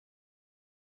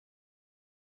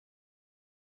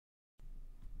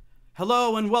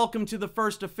Hello and welcome to the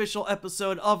first official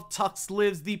episode of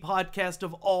TuxLives, the podcast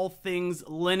of all things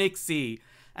Linuxy.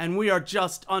 And we are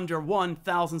just under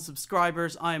 1,000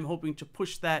 subscribers. I am hoping to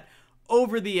push that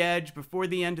over the edge before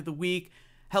the end of the week.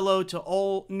 Hello to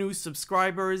all new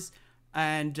subscribers,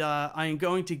 and I am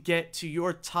going to get to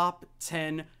your top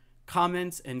 10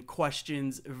 comments and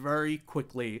questions very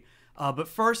quickly. But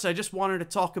first, I just wanted to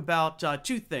talk about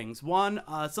two things. One,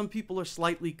 some people are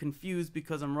slightly confused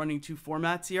because I'm running two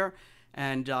formats here,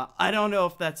 and I don't know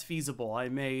if that's feasible. I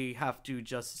may have to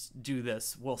just do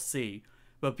this. We'll see.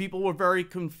 But people were very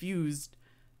confused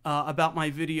about my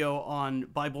video on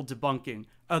Bible debunking.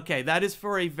 Okay, that is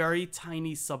for a very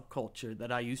tiny subculture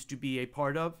that I used to be a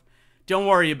part of. Don't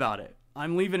worry about it.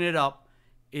 I'm leaving it up.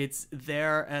 It's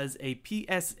there as a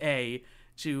PSA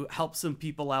to help some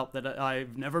people out that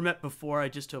I've never met before. I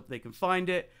just hope they can find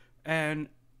it, and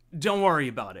don't worry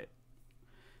about it.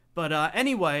 But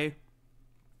anyway,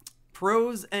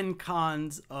 pros and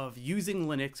cons of using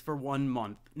Linux for 1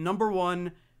 month. Number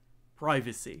one,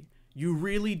 privacy. You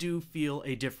really do feel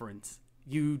a difference.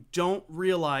 You don't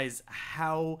realize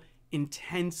how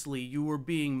intensely you are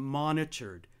being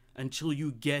monitored until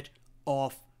you get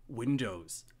off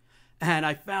Windows. And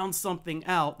I found something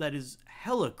out that is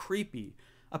hella creepy.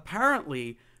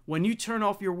 Apparently, when you turn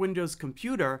off your Windows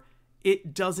computer,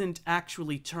 it doesn't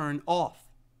actually turn off.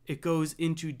 It goes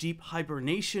into deep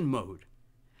hibernation mode.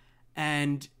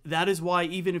 And that is why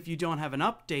even if you don't have an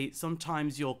update,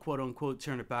 sometimes you'll quote-unquote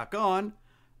turn it back on,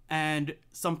 and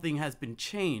something has been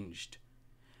changed.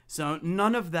 So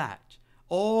none of that.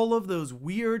 All of those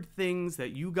weird things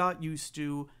that you got used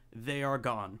to, they are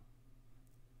gone.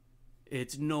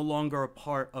 It's no longer a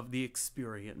part of the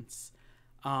experience.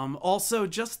 Also,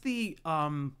 just the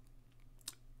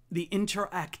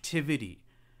interactivity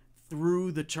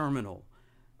through the terminal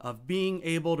of being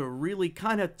able to really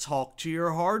kind of talk to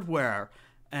your hardware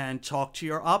and talk to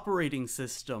your operating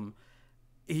system.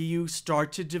 You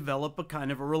start to develop a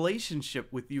kind of a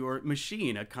relationship with your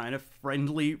machine, a kind of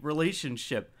friendly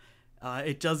relationship.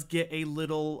 It does get a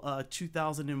little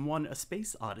 2001 A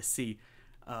Space Odyssey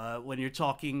when you're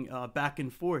talking back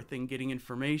and forth and getting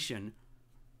information.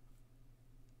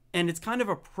 And it's kind of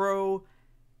a pro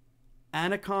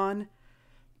and a con,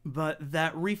 but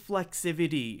that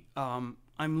reflexivity, I'm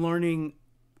learning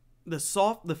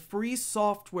the free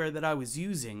software that I was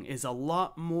using is a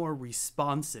lot more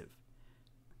responsive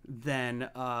than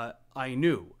I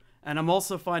knew. And I'm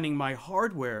also finding my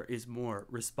hardware is more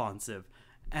responsive.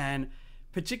 And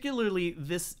particularly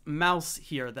this mouse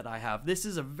here that I have. This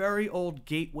is a very old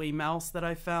Gateway mouse that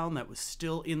I found that was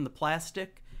still in the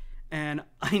plastic. And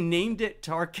I named it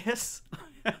Tarkus.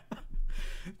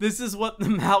 This is what the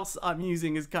mouse I'm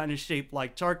using is kind of shaped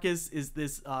like. Tarkus is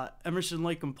this Emerson,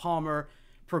 Lake and Palmer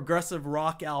progressive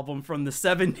rock album from the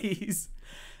 70s.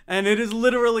 And it is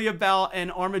literally about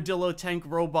an armadillo tank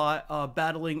robot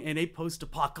battling in a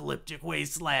post-apocalyptic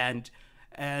wasteland.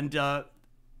 And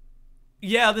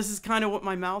yeah, this is kind of what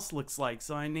my mouse looks like.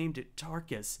 So I named it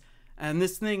Tarkus. And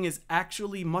this thing is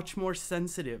actually much more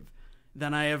sensitive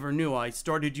than I ever knew. I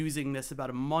started using this about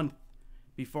a month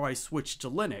before I switched to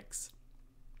Linux.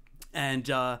 And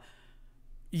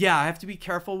yeah, I have to be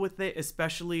careful with it,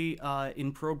 especially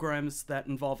in programs that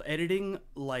involve editing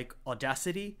like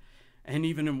Audacity and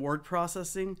even in word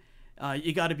processing.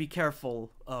 You got to be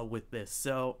careful with this.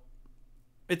 So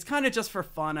it's kind of just for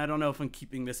fun. I don't know if I'm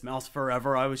keeping this mouse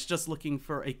forever. I was just looking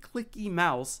for a clicky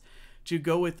mouse to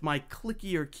go with my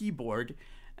clickier keyboard,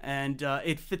 and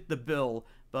it fit the bill.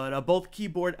 But both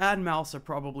keyboard and mouse are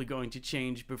probably going to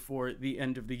change before the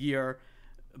end of the year.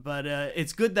 But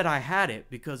it's good that I had it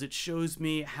because it shows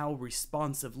me how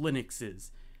responsive Linux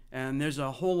is. And there's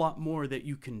a whole lot more that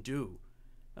you can do.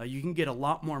 You can get a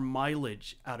lot more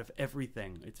mileage out of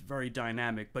everything. It's very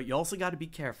dynamic, but you also got to be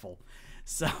careful.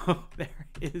 So there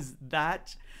is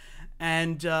that.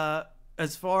 And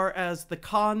as far as the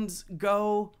cons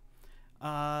go,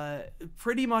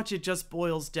 pretty much it just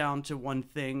boils down to one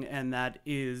thing, and that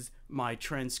is my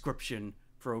transcription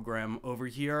program over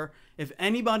here. If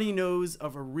anybody knows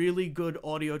of a really good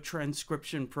audio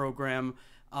transcription program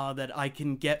that I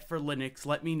can get for Linux,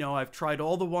 let me know. I've tried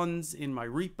all the ones in my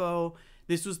repo.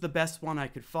 This was the best one I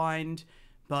could find,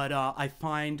 but I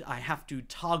find I have to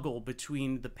toggle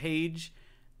between the page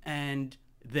and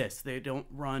this. They don't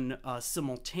run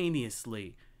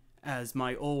simultaneously as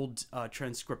my old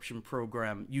transcription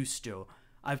program used to.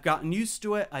 I've gotten used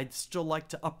to it. I'd still like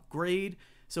to upgrade.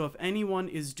 So if anyone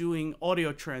is doing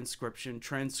audio transcription,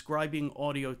 transcribing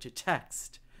audio to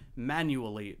text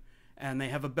manually, and they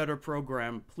have a better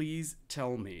program, please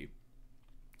tell me.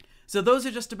 So those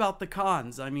are just about the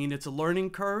cons. I mean, it's a learning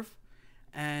curve,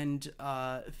 and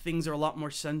things are a lot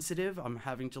more sensitive. I'm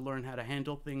having to learn how to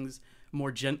handle things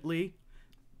more gently.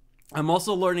 I'm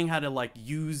also learning how to like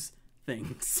use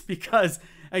things because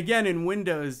again in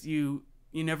Windows you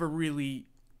never really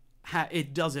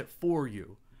it does it for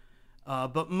you.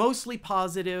 But mostly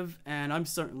positive, and I'm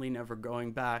certainly never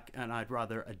going back, and I'd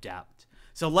rather adapt.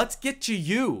 So let's get to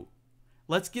you.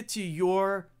 Let's get to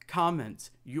your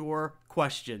comments, your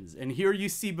questions. And here you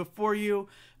see before you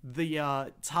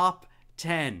the top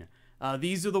 10.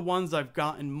 These are the ones I've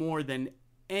gotten more than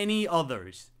any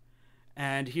others.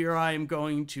 And here I am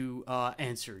going to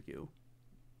answer you.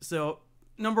 So,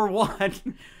 number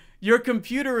 1, your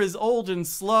computer is old and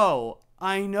slow.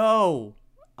 I know.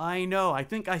 I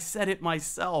think I said it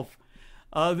myself.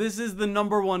 This is the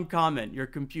number 1 comment. Your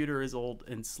computer is old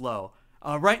and slow.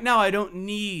 Right now, I don't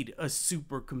need a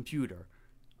supercomputer.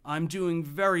 I'm doing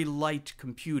very light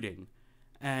computing.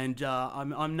 And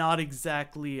I'm not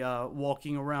exactly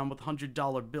walking around with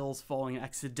 $100 bills falling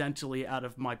accidentally out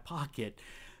of my pocket.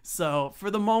 So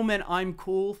for the moment, I'm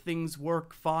cool. Things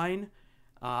work fine.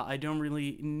 I don't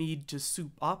really need to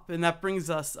soup up. And that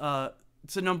brings us to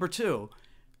number 2.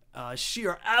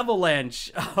 Sheer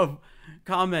avalanche of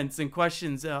comments and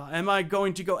questions. Am I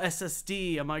going to go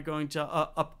SSD? Am I going to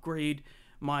upgrade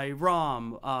my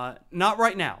ROM? Not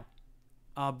right now.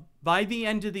 By the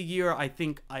end of the year, I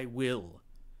think I will.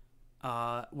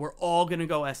 We're all going to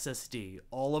go SSD.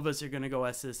 All of us are going to go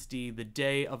SSD. The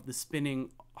day of the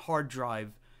spinning hard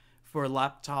drive for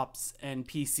laptops and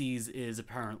PCs is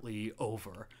apparently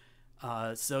over.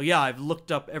 So yeah, I've looked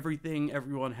up everything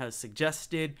everyone has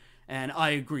suggested, and I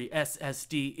agree,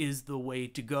 SSD is the way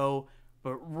to go.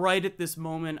 But right at this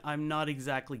moment, I'm not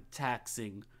exactly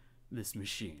taxing this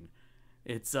machine.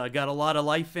 It's got a lot of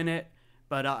life in it,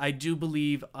 but I do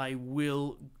believe I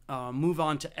will move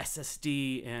on to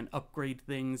SSD and upgrade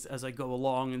things as I go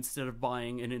along instead of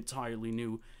buying an entirely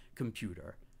new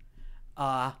computer.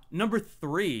 Number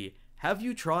 3, have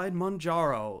you tried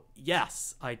Manjaro?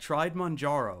 Yes, I tried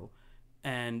Manjaro,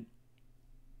 and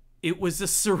it was a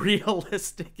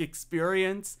surrealistic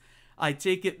experience. I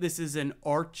take it this is an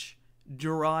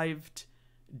Arch-derived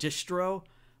distro.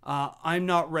 I'm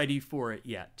not ready for it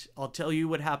yet. I'll tell you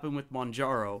what happened with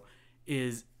Manjaro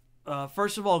is,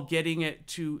 first of all, getting it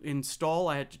to install,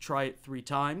 I had to try it 3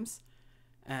 times.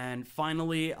 And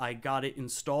finally, I got it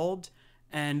installed.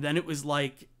 And then it was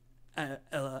like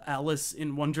Alice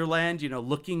in Wonderland,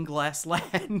 Looking Glass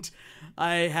Land.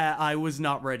 I was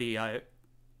not ready.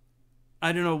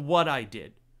 I don't know what I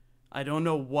did. I don't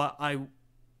know what I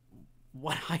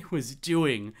was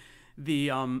doing.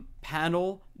 The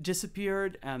panel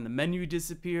disappeared and the menu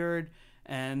disappeared,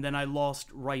 and then I lost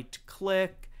right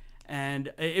click,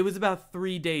 and it was about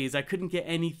 3 days. I couldn't get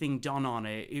anything done on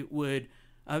it. It would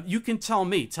you can tell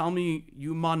me,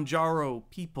 you Manjaro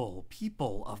people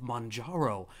of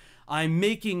Manjaro. I'm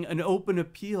making an open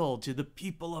appeal to the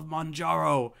people of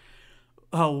Manjaro.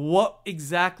 What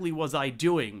exactly was I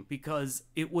doing? Because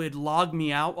it would log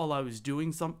me out while I was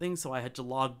doing something, so I had to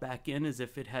log back in as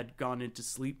if it had gone into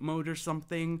sleep mode or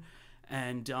something,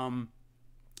 and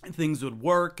things would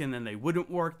work, and then they wouldn't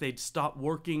work. They'd stop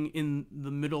working in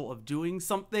the middle of doing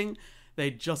something.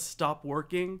 They'd just stop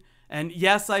working. And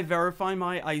yes, I verify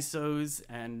my ISOs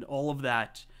and all of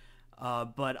that,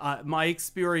 but my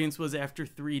experience was after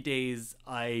 3 days,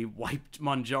 I wiped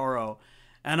Manjaro.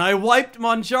 And I wiped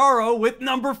Manjaro with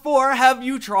number 4, have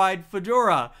you tried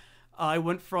Fedora? I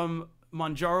went from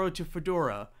Manjaro to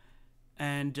Fedora.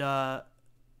 And yeah,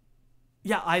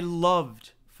 I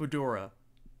loved Fedora.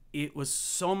 It was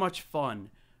so much fun,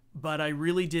 but I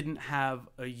really didn't have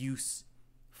a use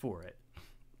for it.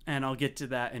 And I'll get to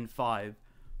that in 5.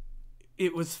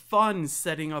 It was fun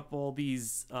setting up all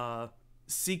these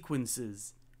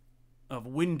sequences of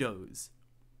windows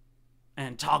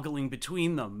and toggling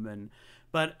between them,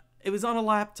 but it was on a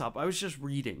laptop. I was just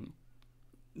reading.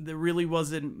 There really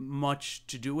wasn't much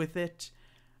to do with it.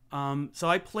 So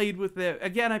I played with it.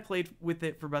 Again, I played with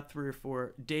it for about 3 or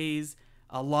 4 days.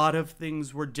 A lot of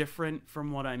things were different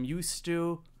from what I'm used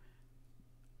to.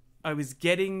 I was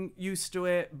getting used to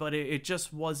it, but it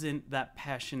just wasn't that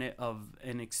passionate of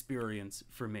an experience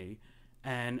for me.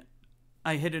 And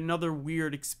I had another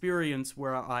weird experience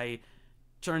where I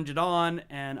turned it on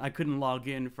and I couldn't log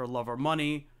in for love or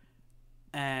money.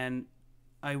 And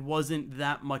I wasn't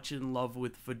that much in love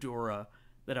with Fedora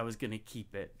that I was going to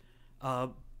keep it.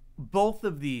 Both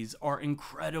of these are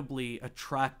incredibly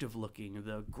attractive looking.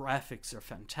 The graphics are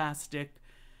fantastic.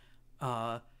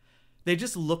 They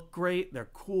just look great. They're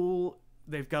cool.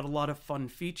 They've got a lot of fun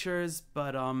features,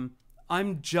 but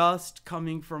I'm just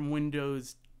coming from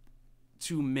Windows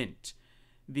to Mint.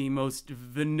 the most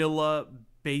vanilla,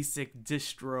 basic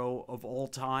distro of all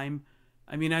time.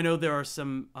 I mean, I know there are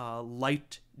some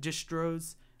light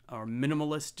distros or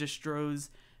minimalist distros,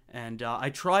 and I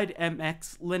tried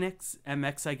MX Linux.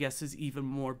 MX, I guess, is even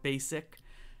more basic,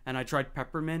 and I tried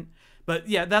Peppermint. But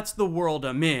yeah, that's the world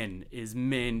I'm in, is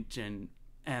Mint and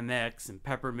MX and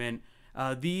Peppermint.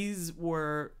 These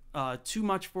were too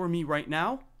much for me right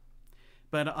now,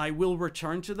 but I will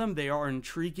return to them. They are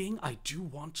intriguing. I do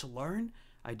want to learn.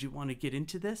 I do want to get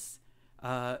into this.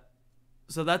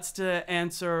 So that's to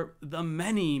answer the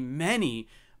many, many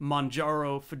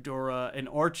Manjaro, Fedora, and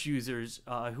Arch users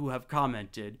who have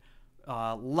commented.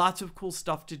 Lots of cool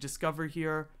stuff to discover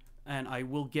here, and I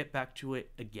will get back to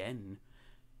it again.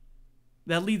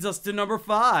 That leads us to number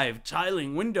 5,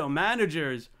 tiling window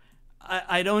managers.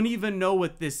 I don't even know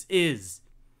what this is.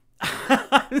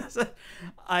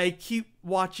 I keep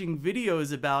watching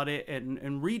videos about it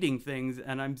and reading things,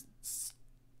 and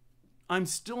I'm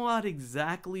still not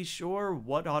exactly sure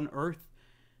what on earth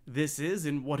this is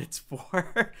and what it's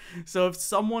for. So if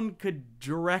someone could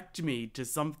direct me to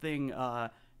something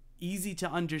easy to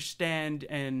understand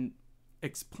and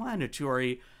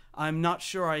explanatory, I'm not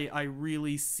sure I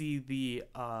really see the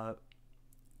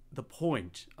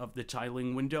point of the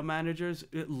tiling window managers.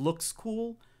 It looks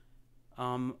cool.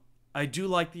 I do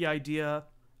like the idea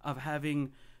of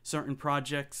having certain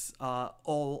projects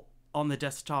all on the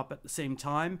desktop at the same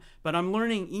time, but I'm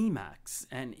learning Emacs,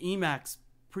 and Emacs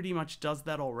pretty much does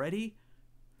that already.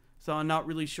 So I'm not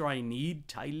really sure I need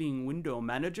tiling window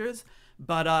managers,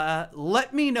 but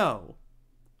let me know.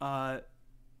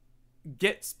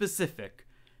 Get specific,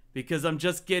 because I'm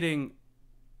just getting,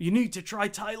 you need to try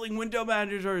tiling window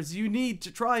managers, you need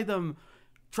to try them,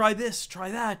 try this,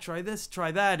 try that, try this,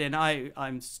 try that, and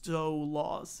I'm so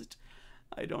lost.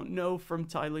 I don't know from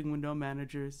tiling window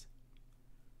managers.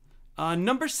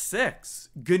 Number 6,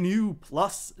 GNU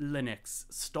plus Linux,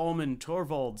 Stallman,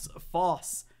 Torvalds,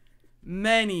 Foss.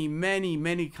 Many, many,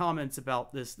 many comments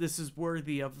about this. This is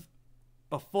worthy of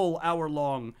a full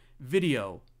hour-long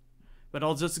video, but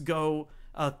I'll just go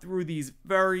through these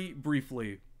very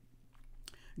briefly.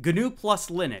 GNU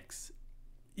plus Linux,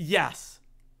 yes,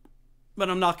 but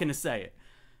I'm not going to say it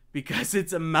because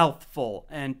it's a mouthful,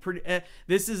 and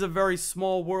this is a very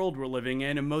small world we're living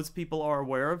in, and most people are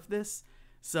aware of this.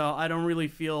 So I don't really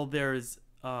feel there's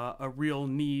a real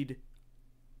need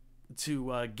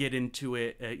to get into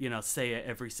it, say it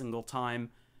every single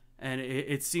time. And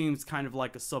it seems kind of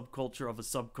like a subculture of a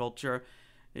subculture.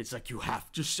 It's like, you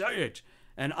have to say it.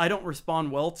 And I don't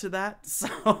respond well to that, so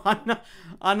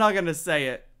I'm not going to say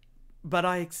it. But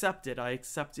I accept it. I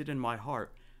accept it in my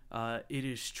heart. It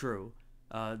is true.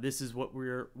 This is what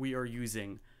we are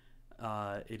using.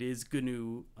 It is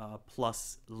GNU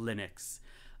plus Linux.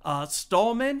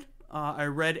 Stallman, I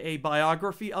read a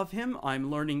biography of him. I'm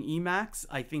learning Emacs.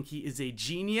 I think he is a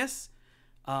genius.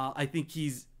 I think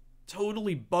he's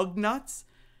totally bug nuts.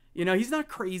 He's not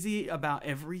crazy about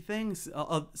everything.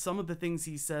 Some of the things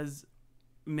he says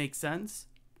make sense,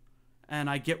 and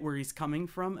I get where he's coming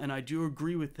from, and I do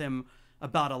agree with him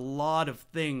about a lot of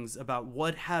things about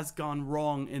what has gone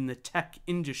wrong in the tech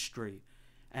industry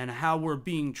and how we're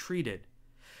being treated.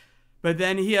 But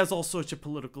then he has all sorts of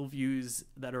political views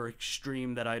that are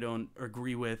extreme that I don't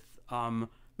agree with.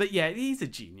 But yeah, he's a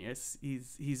genius.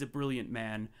 He's a brilliant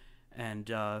man,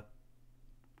 and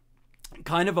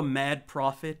kind of a mad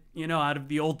prophet, out of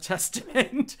the Old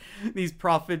Testament. These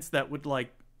prophets that would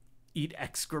like eat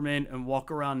excrement and walk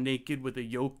around naked with a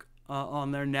yoke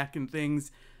on their neck and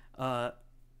things.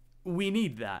 We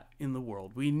need that in the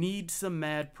world. We need some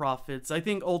mad prophets. I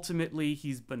think ultimately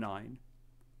he's benign.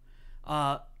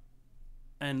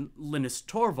 And Linus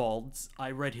Torvalds,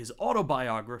 I read his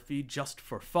autobiography just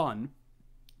for fun.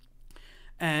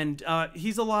 And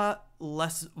he's a lot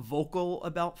less vocal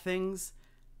about things.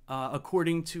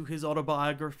 According to his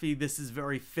autobiography, this is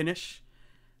very Finnish.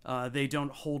 They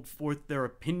don't hold forth their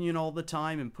opinion all the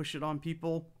time and push it on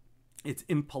people. It's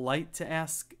impolite to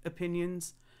ask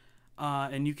opinions.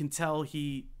 And you can tell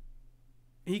he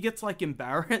gets like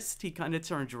embarrassed. He kind of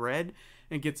turns red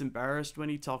and gets embarrassed when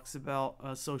he talks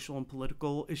about social and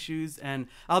political issues. And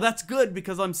that's good,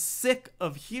 because I'm sick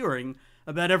of hearing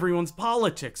about everyone's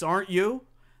politics, aren't you?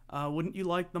 Wouldn't you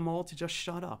like them all to just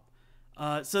shut up?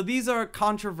 So these are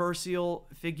controversial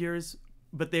figures,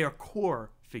 but they are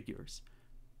core figures.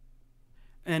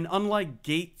 And unlike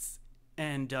Gates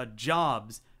and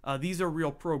Jobs, these are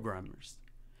real programmers.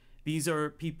 These are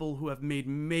people who have made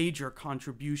major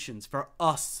contributions for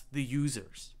us, the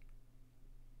users.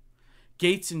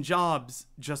 Gates and Jobs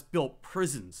just built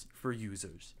prisons for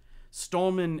users.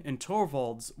 Stallman and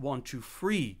Torvalds want to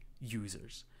free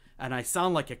users. and I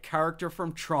sound like a character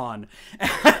from Tron.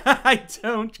 I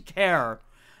don't care.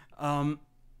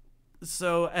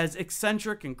 So as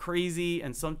eccentric and crazy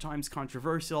and sometimes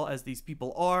controversial as these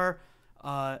people are,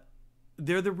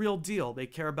 they're the real deal. They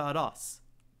care about us,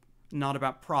 not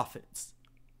about profits.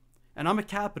 And I'm a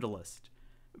capitalist,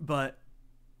 but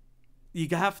you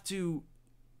have to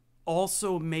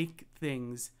also make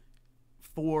things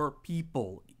for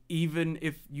people. Even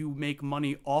if you make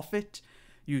money off it,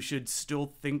 you should still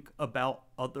think about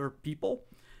other people.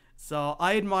 So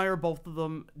I admire both of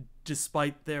them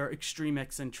despite their extreme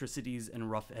eccentricities and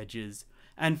rough edges.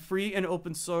 And free and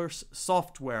open source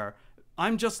software,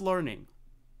 I'm just learning.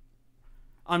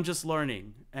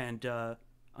 And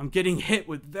I'm getting hit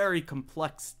with very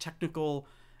complex technical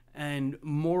and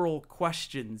moral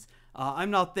questions. I'm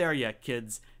not there yet,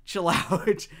 kids. Chill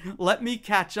out. Let me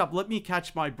catch up. Let me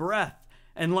catch my breath.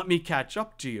 And let me catch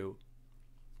up to you.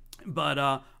 But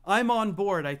I'm on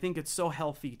board. I think it's so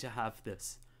healthy to have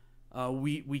this.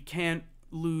 We can't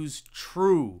lose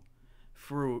true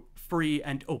free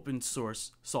and open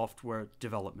source software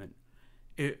development.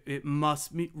 It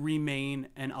must remain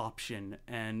an option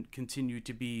and continue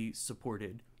to be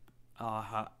supported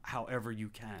however you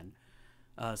can.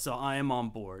 So I am on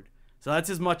board. So that's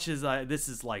as much as this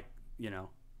is like,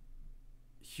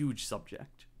 huge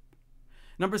subject.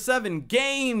 Number 7,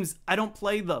 games. I don't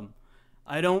play them.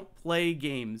 I don't play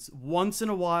games. Once in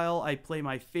a while, I play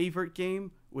my favorite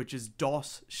game, which is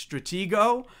DOS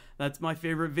Stratego. That's my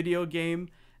favorite video game.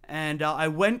 And I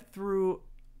went through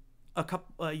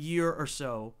a year or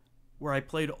so where I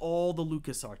played all the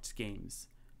LucasArts games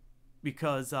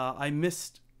because I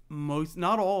missed most,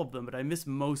 not all of them, but I missed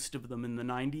most of them in the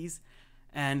 90s.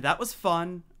 And that was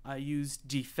fun. I used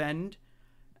Defend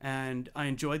and I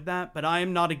enjoyed that, but I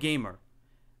am not a gamer.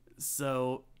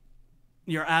 So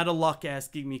you're out of luck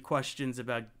asking me questions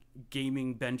about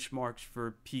gaming benchmarks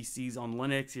for PCs on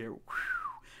Linux here.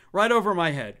 Right over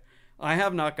my head. I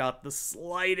have not got the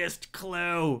slightest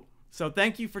clue. So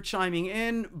thank you for chiming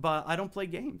in, but I don't play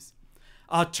games.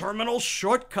 Terminal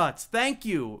shortcuts. Thank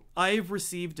you. I've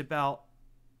received about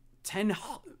 10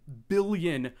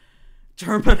 billion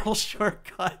terminal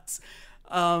shortcuts.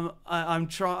 I've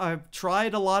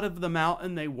tried a lot of them out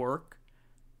and they work.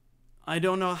 I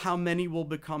don't know how many will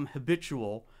become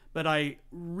habitual, but I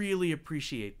really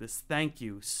appreciate this. Thank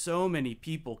you. So many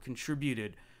people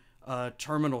contributed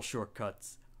terminal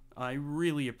shortcuts. I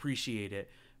really appreciate it.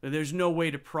 But there's no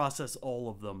way to process all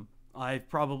of them. I've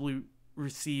probably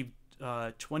received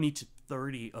 20 to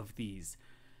 30 of these.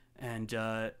 And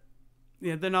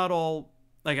they're not all,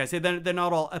 like I said, they're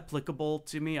not all applicable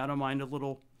to me. I don't mind a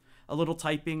little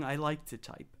typing. I like to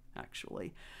type,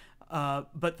 actually.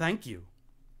 But thank you.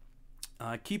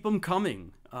 Keep them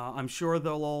coming. I'm sure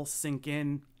they'll all sink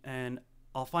in, and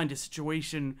I'll find a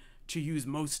situation to use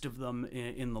most of them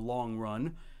in the long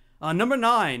run. Number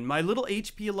 9, my little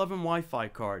HP11 Wi-Fi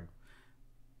card.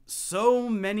 So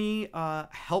many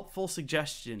helpful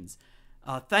suggestions.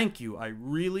 Thank you. I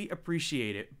really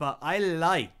appreciate it. But I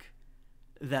like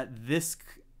that this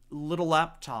little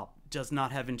laptop does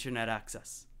not have internet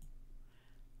access.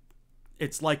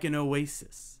 It's like an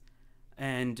oasis.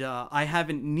 And I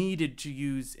haven't needed to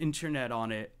use internet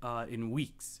on it in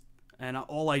weeks. And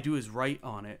all I do is write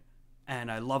on it.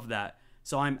 And I love that.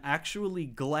 So I'm actually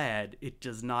glad it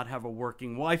does not have a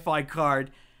working Wi-Fi card.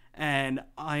 And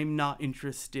I'm not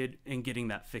interested in getting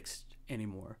that fixed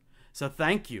anymore. So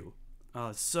thank you.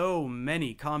 So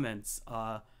many comments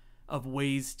of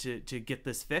ways to get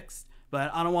this fixed.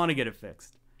 But I don't want to get it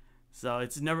fixed. So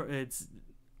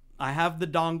I have the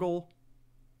dongle.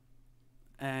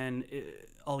 And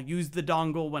I'll use the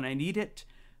dongle when I need it,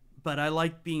 but I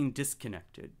like being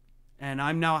disconnected. And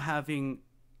I'm now having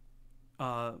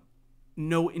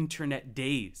no internet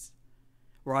days,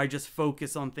 where I just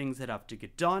focus on things that have to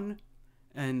get done,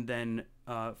 and then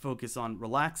focus on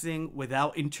relaxing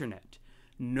without internet.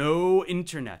 No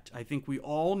internet. I think we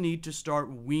all need to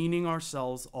start weaning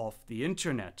ourselves off the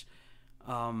internet.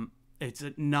 It's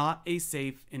not a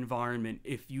safe environment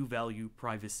if you value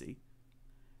privacy.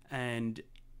 And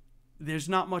there's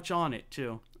not much on it,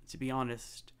 too, to be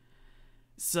honest.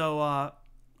 So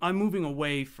I'm moving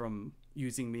away from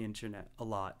using the internet a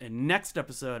lot. And next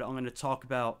episode, I'm going to talk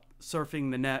about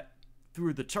surfing the net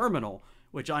through the terminal,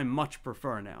 which I much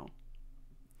prefer now.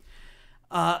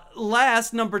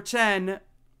 Last, number 10,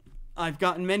 I've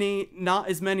gotten not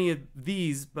as many of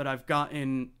these, but I've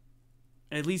gotten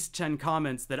at least 10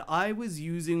 comments that I was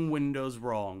using Windows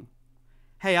wrong.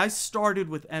 Hey, I started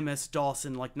with MS-DOS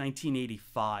in like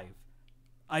 1985.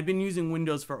 I've been using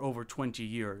Windows for over 20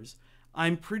 years.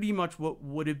 I'm pretty much what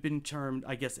would have been termed,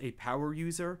 I guess, a power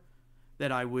user.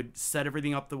 that I would set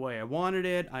everything up the way I wanted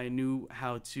it. I knew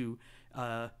how to,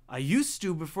 I used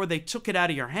to, before they took it out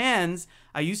of your hands,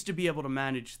 I used to be able to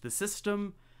manage the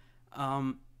system.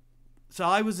 So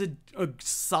I was a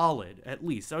solid, at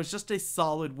least. I was just a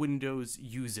solid Windows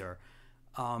user.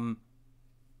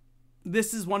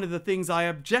 This is one of the things I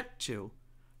object to.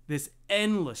 This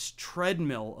endless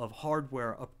treadmill of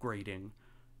hardware upgrading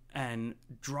and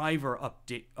driver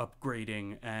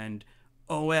upgrading and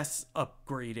OS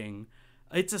upgrading.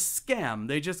 It's a scam.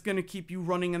 They're just going to keep you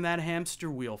running in that hamster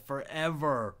wheel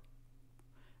forever.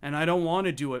 And I don't want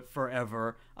to do it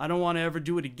forever. I don't want to ever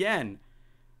do it again.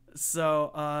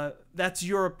 So that's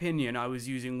your opinion. I was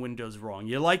using Windows wrong.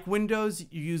 You like Windows?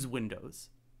 You use Windows.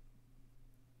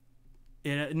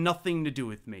 It had nothing to do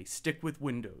with me. Stick with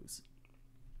Windows.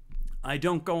 I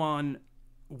don't go on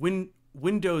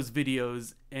Windows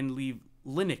videos and leave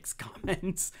Linux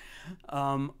comments.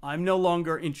 I'm no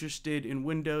longer interested in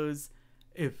Windows.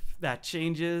 If that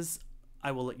changes,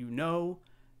 I will let you know.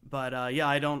 But yeah,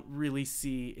 I don't really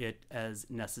see it as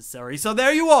necessary. So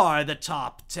there you are, the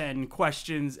top 10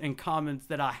 questions and comments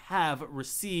that I have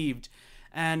received.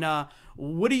 And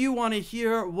what do you want to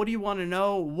hear? What do you want to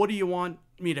know? What do you want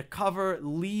me to cover?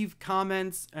 Leave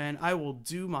comments and I will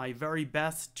do my very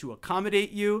best to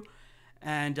accommodate you.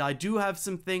 And I do have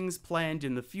some things planned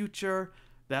in the future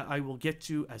that I will get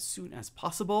to as soon as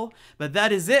possible. But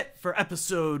that is it for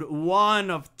episode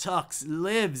 1 of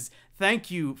TuxLives.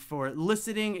 Thank you for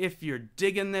listening. If you're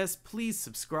digging this, please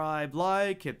subscribe,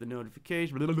 like, hit the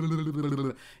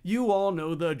notification. You all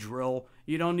know the drill.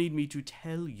 You don't need me to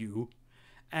tell you.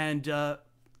 And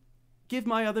give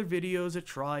my other videos a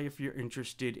try if you're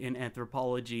interested in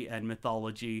anthropology and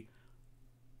mythology.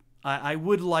 I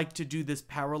would like to do this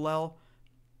parallel,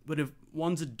 but if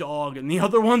one's a dog and the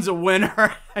other one's a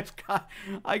winner,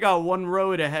 I got one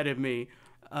road ahead of me.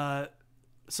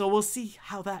 So we'll see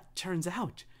how that turns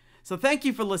out. So thank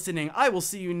you for listening. I will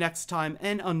see you next time,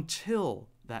 and until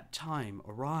that time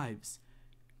arrives,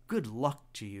 good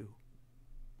luck to you.